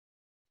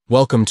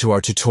Welcome to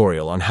our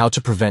tutorial on how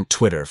to prevent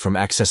Twitter from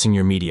accessing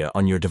your media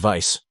on your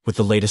device with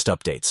the latest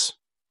updates.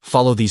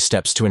 Follow these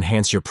steps to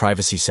enhance your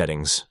privacy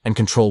settings and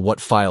control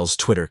what files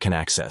Twitter can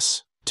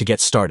access. To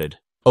get started,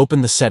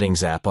 open the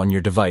Settings app on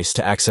your device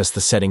to access the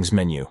Settings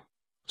menu.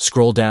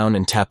 Scroll down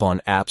and tap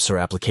on Apps or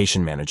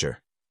Application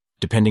Manager,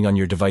 depending on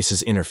your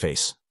device's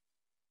interface.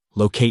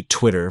 Locate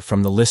Twitter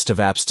from the list of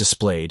apps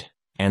displayed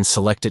and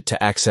select it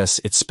to access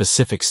its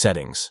specific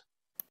settings.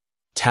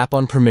 Tap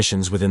on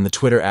Permissions within the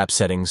Twitter app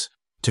settings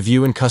to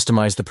view and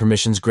customize the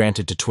permissions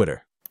granted to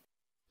Twitter.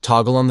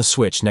 Toggle on the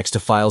switch next to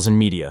Files and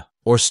Media,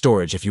 or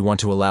Storage if you want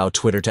to allow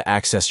Twitter to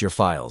access your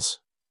files.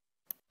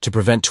 To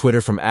prevent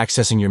Twitter from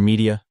accessing your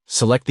media,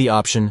 select the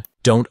option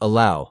Don't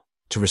Allow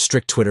to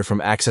restrict Twitter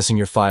from accessing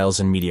your files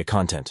and media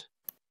content.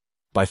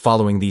 By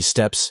following these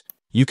steps,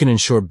 you can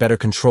ensure better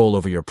control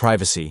over your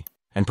privacy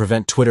and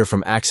prevent Twitter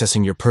from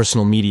accessing your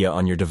personal media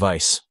on your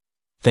device.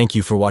 Thank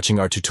you for watching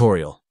our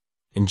tutorial.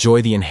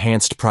 Enjoy the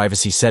enhanced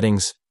privacy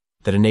settings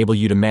that enable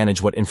you to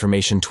manage what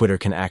information Twitter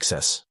can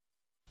access.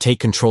 Take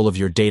control of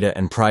your data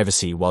and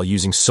privacy while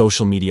using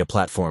social media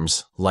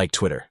platforms like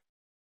Twitter.